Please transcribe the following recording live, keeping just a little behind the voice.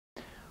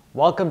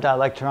Welcome to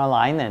iLecture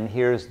Online, and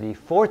here's the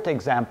fourth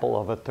example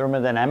of a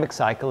thermodynamic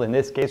cycle. In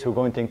this case, we're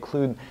going to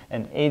include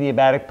an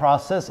adiabatic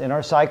process in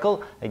our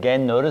cycle.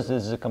 Again, notice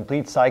this is a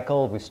complete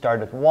cycle. We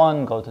start at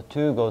 1, go to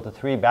 2, go to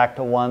 3, back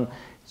to 1.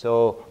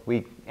 So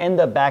we end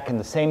up back in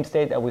the same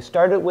state that we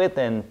started with,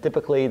 and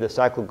typically the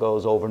cycle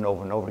goes over and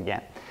over and over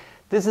again.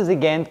 This is,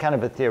 again, kind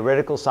of a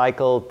theoretical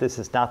cycle. This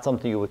is not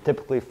something you would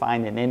typically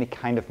find in any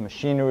kind of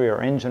machinery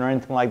or engine or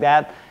anything like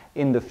that.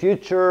 In the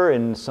future,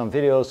 in some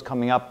videos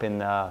coming up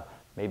in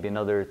maybe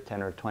another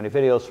 10 or 20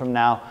 videos from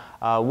now,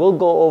 we'll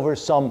go over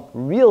some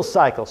real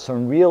cycles,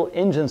 some real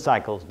engine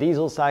cycles,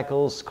 diesel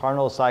cycles,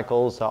 Carnot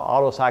cycles,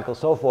 Otto cycles,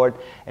 so forth,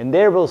 and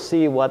there we'll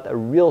see what a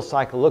real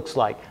cycle looks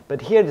like.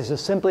 But here this is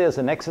simply as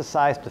an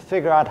exercise to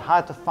figure out how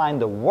to find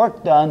the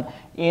work done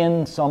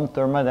in some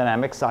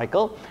thermodynamic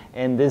cycle,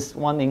 and this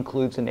one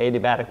includes an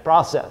adiabatic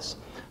process.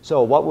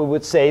 So what we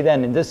would say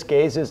then in this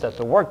case is that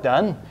the work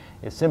done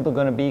is simply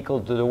going to be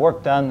equal to the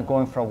work done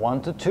going from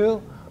 1 to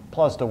 2,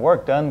 plus the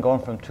work done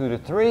going from 2 to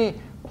 3,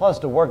 plus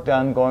the work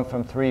done going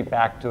from 3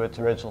 back to its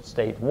original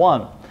state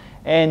 1.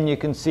 And you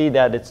can see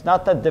that it's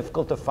not that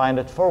difficult to find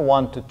it for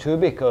 1 to 2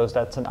 because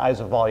that's an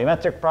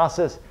isovolumetric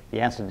process. The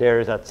answer there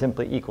is that's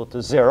simply equal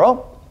to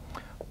 0,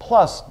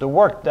 plus the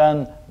work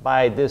done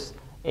by this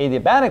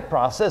adiabatic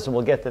process, and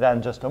we'll get to that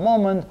in just a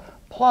moment,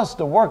 plus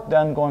the work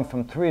done going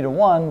from 3 to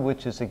 1,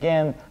 which is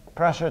again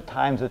pressure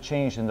times the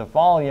change in the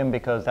volume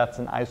because that's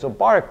an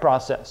isobaric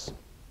process.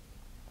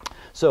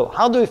 So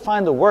how do we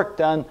find the work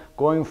done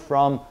going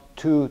from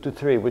 2 to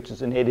 3, which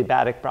is an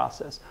adiabatic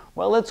process?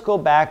 Well, let's go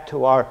back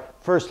to our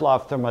first law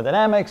of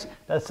thermodynamics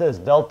that says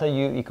delta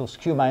U equals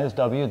Q minus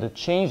W. The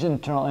change in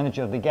internal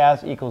energy of the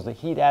gas equals the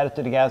heat added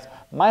to the gas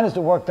minus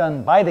the work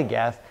done by the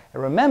gas.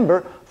 And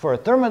remember, for a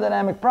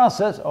thermodynamic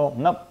process,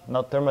 not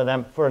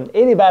thermodynamic, for an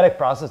adiabatic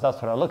process,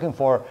 that's what I'm looking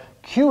for,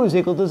 Q is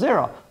equal to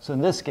 0. So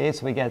in this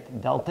case, we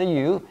get delta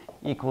U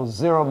equals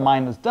 0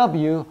 minus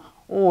W,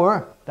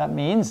 or that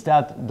means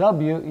that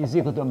W is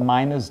equal to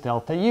minus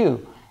delta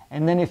U.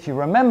 And then if you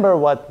remember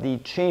what the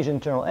change in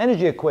internal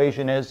energy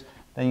equation is,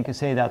 then you can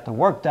say that the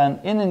work done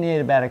in an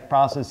adiabatic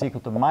process is equal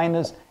to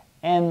minus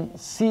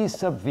nC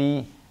sub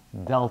V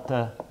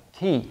delta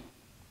T.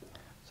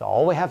 So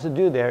all we have to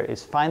do there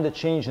is find the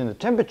change in the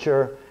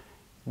temperature,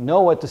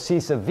 know what the C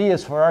sub V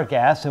is for our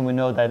gas, and we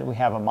know that we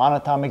have a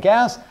monatomic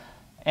gas.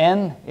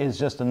 N is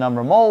just the number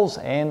of moles,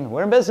 and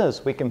we're in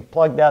business. We can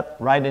plug that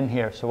right in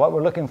here. So what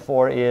we're looking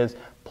for is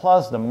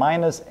plus the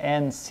minus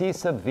nC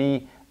sub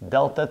V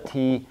delta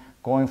T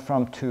going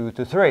from 2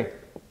 to 3.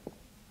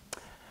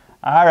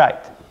 All right.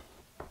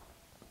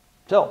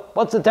 So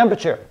what's the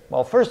temperature?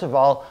 Well, first of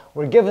all,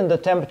 we're given the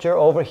temperature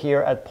over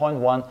here at point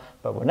 1,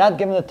 but we're not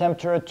given the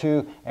temperature at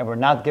 2, and we're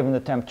not given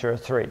the temperature at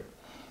 3.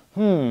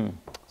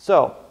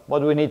 So what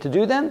do we need to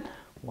do then?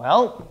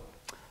 Well,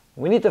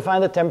 we need to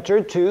find the temperature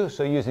at 2,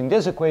 so using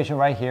this equation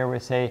right here, we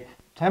say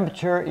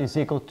temperature is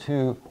equal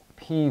to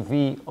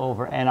PV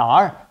over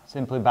NR,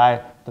 simply by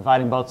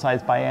dividing both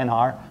sides by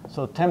NR.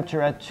 So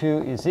temperature at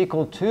 2 is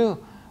equal to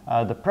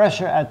the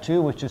pressure at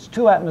 2, which is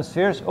 2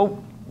 atmospheres. Oh,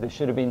 there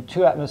should have been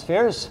 2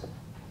 atmospheres.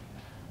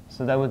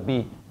 So that would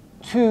be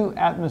 2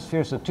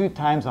 atmospheres, so 2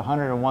 times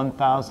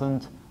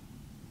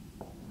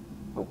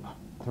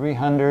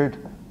 101,300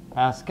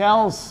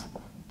 pascals,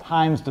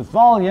 times the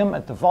volume.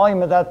 At the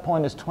volume at that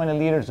point is 20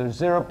 liters, or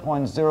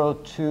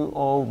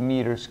 0.020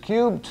 meters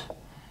cubed,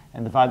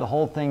 and divide the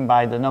whole thing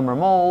by the number of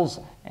moles,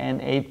 and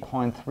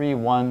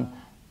 8.31,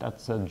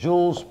 that's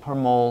joules per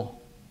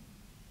mole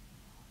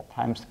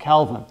times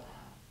Kelvin.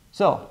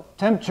 So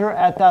temperature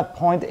at that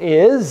point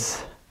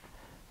is,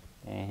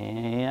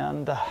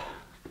 and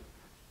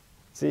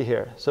see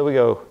here, so we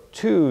go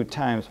 2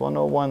 times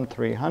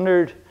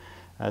 101,300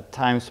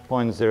 times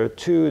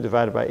 0.02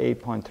 divided by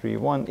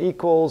 8.31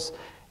 equals,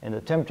 and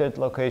the temperature at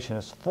location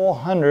is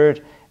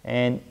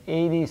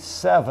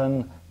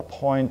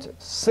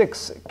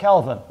 487.6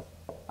 Kelvin.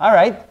 All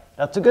right,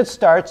 that's a good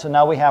start. So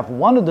now we have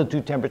one of the two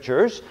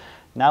temperatures.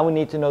 Now we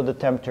need to know the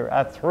temperature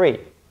at 3.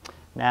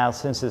 Now,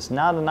 since it's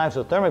not an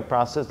isothermic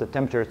process, the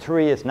temperature at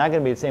 3 is not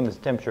going to be the same as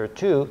the temperature at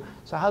 2.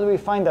 So how do we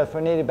find that for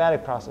an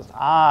adiabatic process?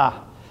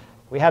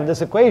 We have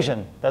this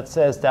equation that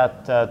says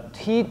that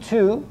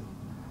T2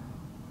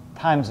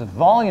 times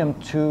volume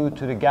 2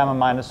 to the gamma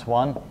minus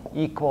 1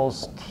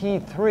 equals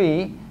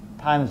T3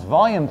 times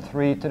volume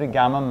 3 to the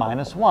gamma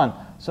minus 1.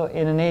 So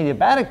in an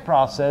adiabatic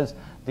process,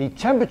 the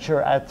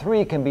temperature at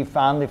 3 can be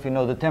found if you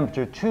know the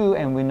temperature 2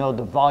 and we know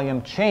the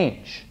volume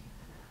change.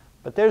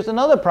 But there's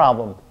another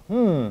problem.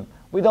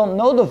 We don't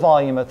know the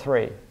volume at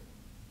 3.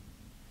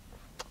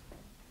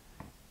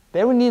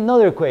 There we need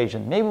another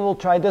equation. Maybe we'll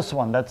try this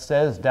one that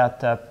says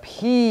that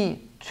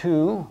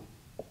P2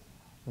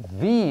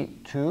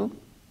 V2 to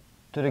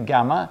the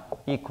gamma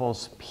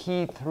equals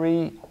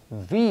P3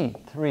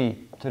 V3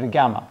 to the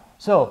gamma.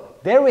 So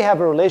there we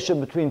have a relationship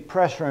between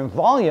pressure and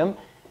volume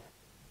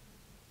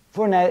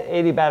for an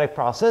adiabatic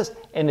process,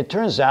 and it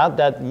turns out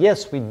that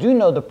yes, we do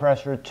know the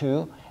pressure at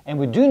 2, And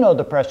we do know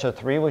the pressure at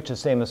 3, which is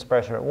the same as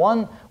pressure at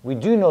 1. We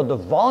do know the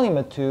volume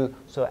at 2.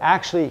 So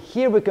actually,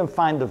 here we can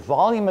find the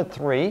volume at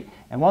 3.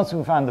 And once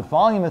we find the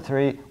volume at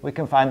 3, we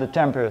can find the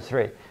temperature at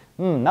 3.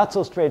 Not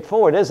so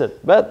straightforward, is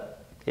it?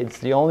 But it's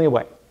the only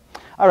way.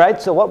 All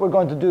right, so what we're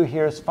going to do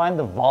here is find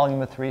the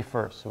volume at 3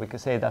 first. So we can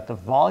say that the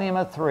volume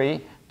at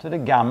 3 to the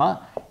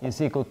gamma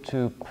is equal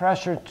to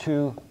pressure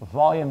 2,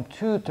 volume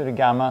 2 to the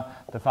gamma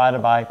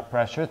divided by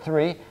pressure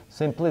 3,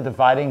 simply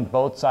dividing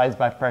both sides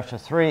by pressure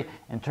 3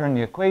 and turn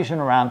the equation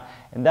around.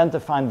 And then to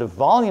find the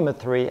volume at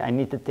 3, I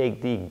need to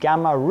take the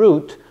gamma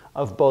root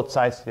of both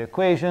sides of the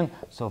equation.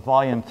 So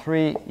volume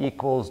 3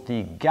 equals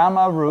the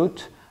gamma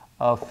root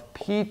of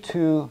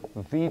P2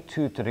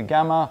 V2 to the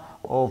gamma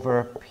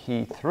over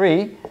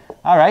P3.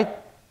 All right,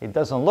 it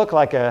doesn't look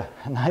like a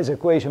nice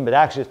equation, but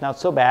actually it's not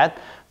so bad.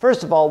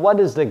 First of all, what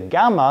is the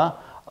gamma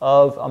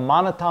of a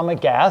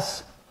monatomic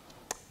gas?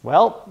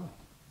 Well,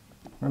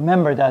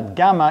 remember that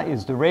gamma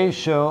is the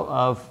ratio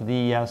of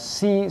the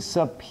C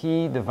sub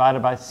P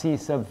divided by C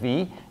sub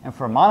V. And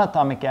for a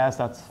monatomic gas,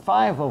 that's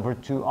 5 over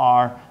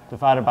 2R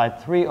divided by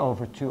 3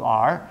 over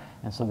 2R.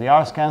 And so the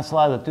R's cancel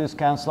out, the 2's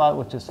cancel out,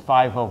 which is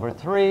 5 over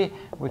 3,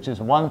 which is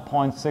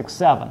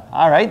 1.67.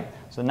 All right,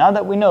 so now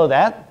that we know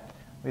that,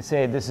 we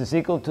say this is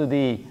equal to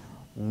the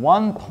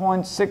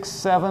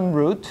 1.67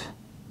 root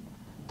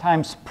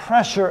times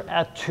pressure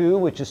at 2,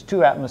 which is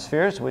 2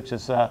 atmospheres, which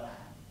is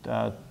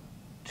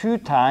 2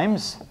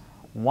 times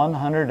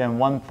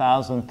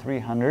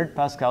 101,300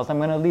 pascals. I'm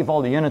going to leave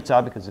all the units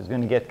out because it's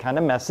going to get kind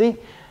of messy.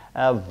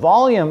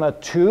 Volume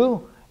at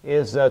 2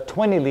 is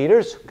 20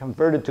 liters.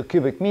 Converted to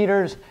cubic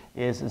meters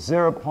is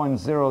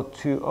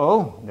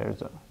 0.020.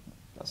 There's a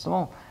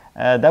decimal.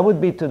 That would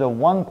be to the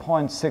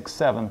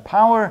 1.67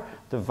 power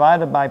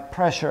divided by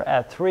pressure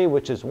at 3,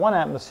 which is 1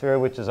 atmosphere,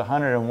 which is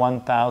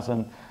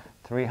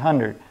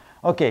 101,300.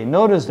 Okay,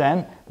 notice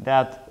then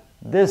that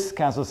this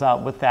cancels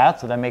out with that,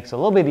 so that makes it a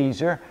little bit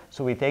easier.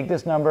 So we take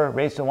this number,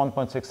 raised to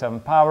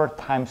 1.67 power,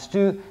 times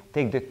 2,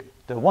 take the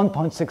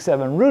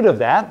 1.67 root of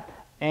that,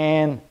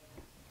 and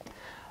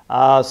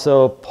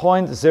so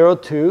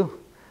 0.02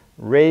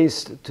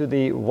 raised to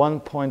the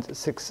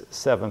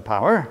 1.67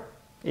 power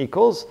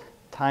equals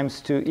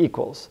times 2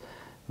 equals.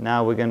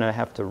 Now we're going to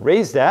have to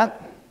raise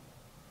that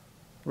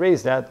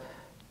to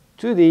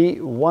the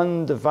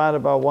 1 divided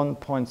by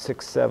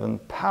 1.67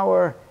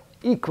 power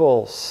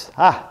equals,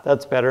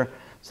 that's better.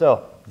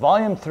 So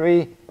volume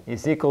 3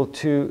 is equal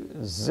to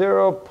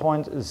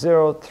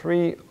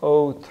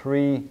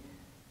 0.0303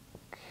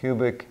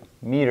 cubic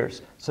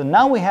meters. So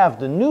now we have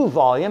the new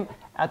volume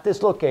at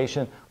this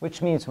location,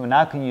 which means we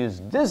now can use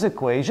this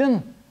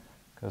equation,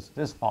 because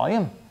this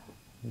volume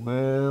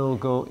will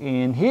go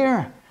in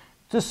here,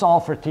 to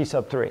solve for T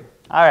sub 3.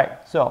 All right,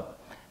 so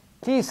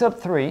T sub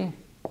 3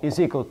 is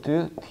equal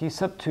to T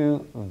sub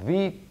 2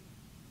 V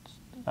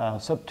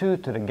sub 2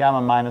 to the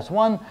gamma minus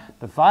 1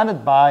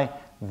 divided by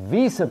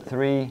V sub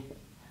 3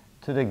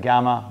 to the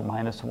gamma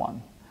minus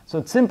 1. So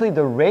it's simply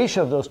the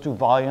ratio of those two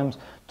volumes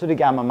to the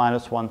gamma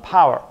minus 1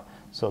 power.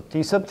 So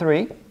T sub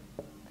 3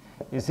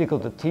 is equal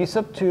to T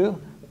sub 2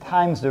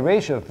 times the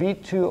ratio of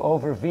V2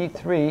 over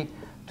V3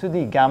 to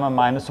the gamma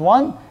minus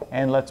 1.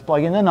 And let's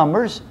plug in the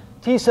numbers.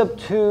 T sub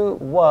 2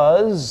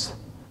 was,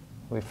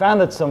 we found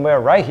it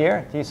somewhere right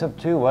here. T sub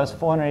 2 was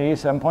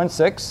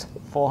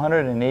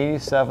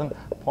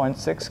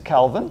 487.6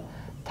 Kelvin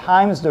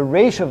times the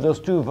ratio of those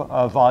two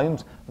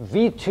volumes.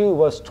 V2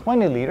 was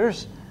 20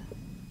 liters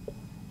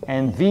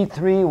and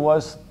V3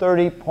 was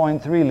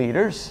 30.3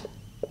 liters.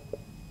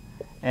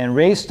 And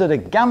raised to the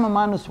gamma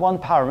minus 1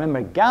 power.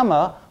 Remember,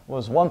 gamma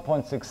was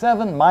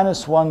 1.67,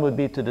 minus 1 would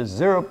be to the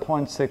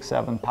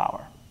 0.67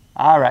 power.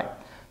 All right,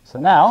 so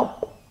now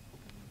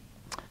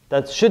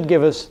that should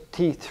give us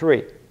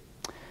T3.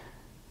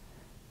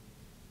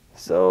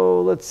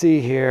 So let's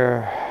see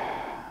here,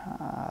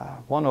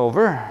 1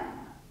 over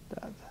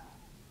that.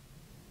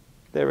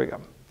 There we go.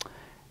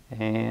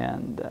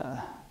 And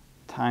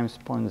times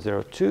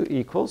 0.02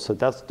 equals, so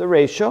that's the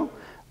ratio,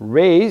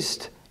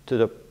 raised to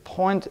the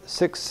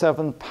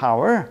 0.67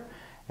 power,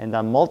 and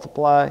then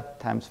multiply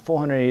times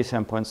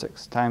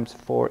 487.6 times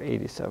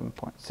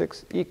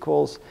 487.6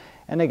 equals,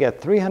 and I get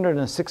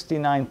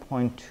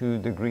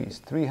 369.2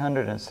 degrees,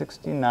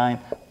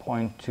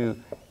 369.2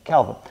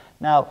 Kelvin.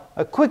 Now,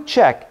 a quick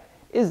check,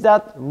 is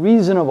that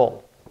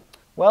reasonable?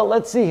 Well,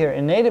 let's see here.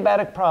 In an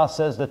adiabatic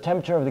process, the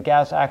temperature of the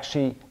gas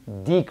actually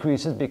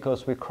decreases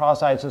because we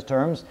cross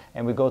isotherms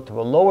and we go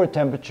to a lower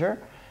temperature.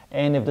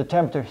 And if the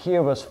temperature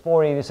here was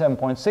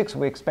 487.6,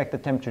 we expect the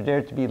temperature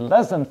there to be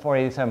less than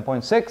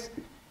 487.6.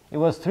 It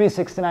was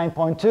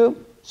 369.2,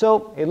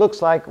 so it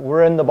looks like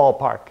we're in the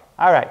ballpark.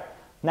 All right,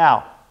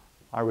 now,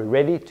 are we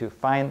ready to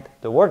find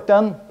the work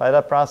done by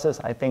that process?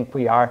 I think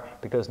we are,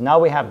 because now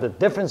we have the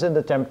difference in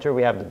the temperature,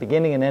 we have the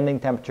beginning and ending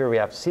temperature, we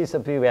have C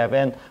sub P, we have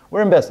N,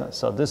 we're in business.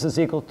 So this is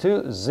equal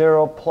to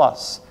 0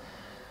 plus.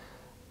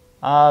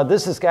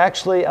 This is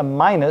actually a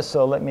minus,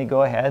 so let me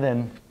go ahead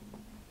and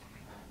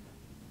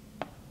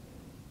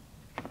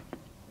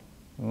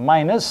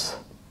minus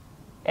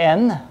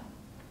N.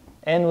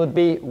 N would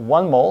be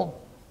 1 mole.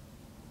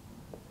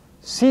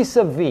 C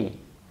sub V.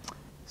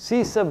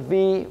 C sub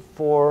V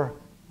for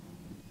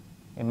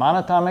a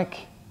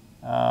monatomic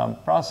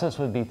process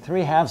would be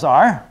 3/2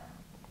 R.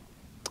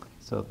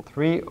 So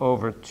 3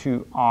 over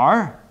 2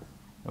 R.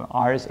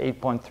 R is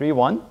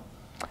 8.31.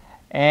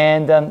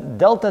 And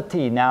delta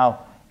T. Now,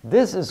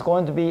 this is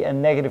going to be a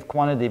negative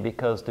quantity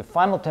because the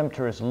final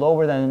temperature is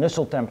lower than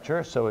initial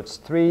temperature. So it's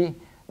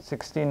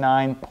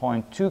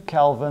 369.2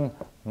 Kelvin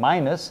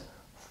minus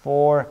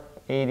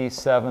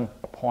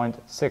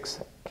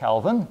 487.6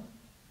 Kelvin.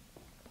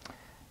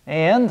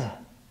 And,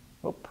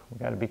 we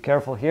got to be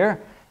careful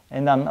here.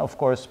 And then, of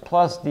course,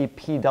 plus the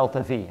P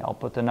delta V. I'll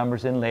put the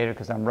numbers in later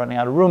because I'm running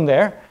out of room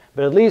there.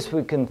 But at least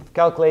we can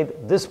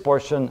calculate this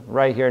portion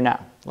right here now.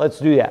 Let's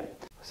do that.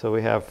 So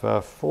we have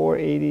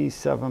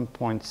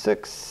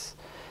 487.6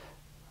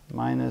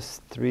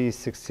 minus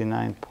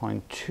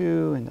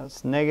 369.2, and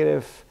that's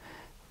negative,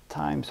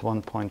 times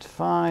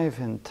 1.5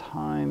 and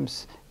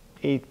times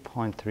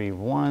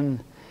 8.31.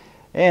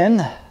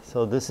 And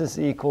so this is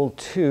equal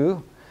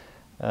to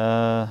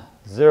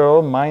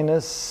 0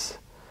 minus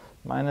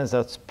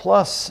that's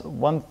plus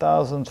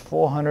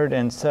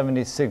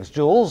 1,476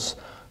 joules.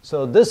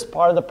 So this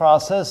part of the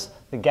process,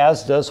 the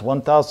gas does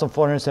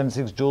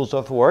 1,476 joules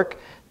of work.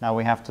 Now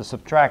we have to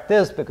subtract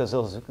this because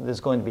there's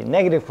going to be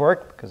negative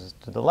work because it's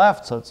to the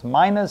left, so it's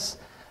minus.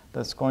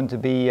 That's going to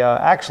be,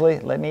 actually,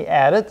 let me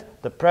add it.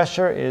 The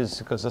pressure is,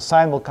 because the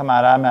sign will come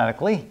out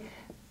automatically.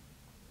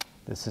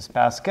 This is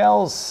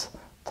pascals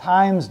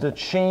times the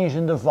change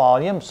in the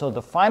volume. So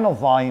the final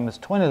volume is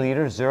 20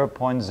 liters,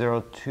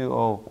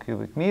 0.020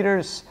 cubic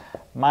meters,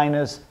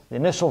 minus the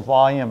initial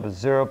volume of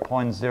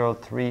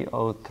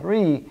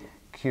 0.0303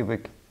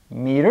 cubic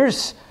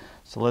meters.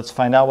 So let's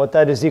find out what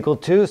that is equal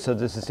to. So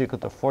this is equal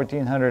to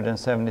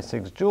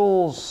 1,476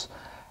 joules,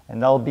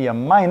 and that'll be a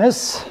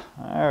minus,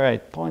 all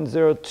right,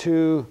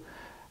 0.02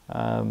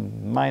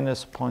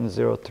 minus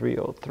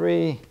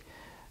 0.0303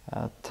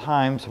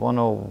 times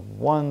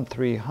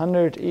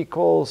 101,300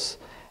 equals,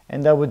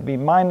 and that would be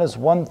minus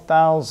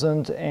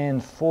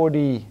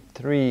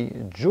 1,043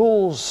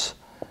 joules.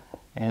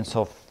 And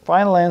so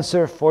final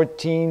answer,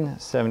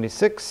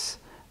 1,476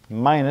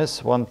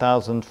 minus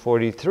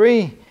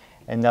 1,043,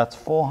 and that's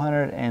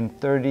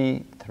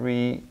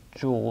 433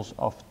 joules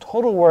of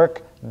total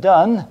work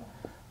done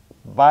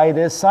by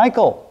this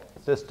cycle,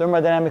 this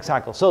thermodynamic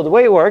cycle. So the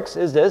way it works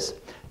is this: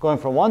 going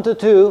from 1 to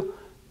 2,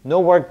 no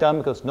work done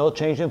because no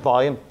change in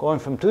volume. Going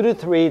from 2 to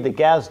 3, the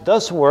gas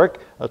does work,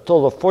 a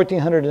total of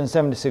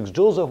 1,476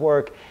 joules of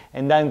work.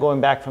 And then going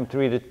back from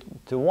 3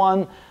 to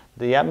 1,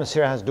 the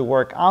atmosphere has to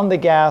work on the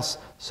gas.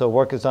 So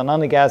work is done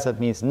on the gas. That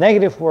means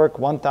negative work,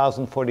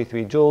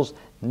 1,043 joules.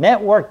 Net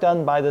work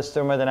done by this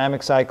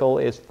thermodynamic cycle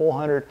is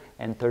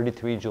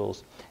 433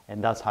 joules.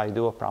 And that's how you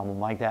do a problem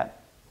like that.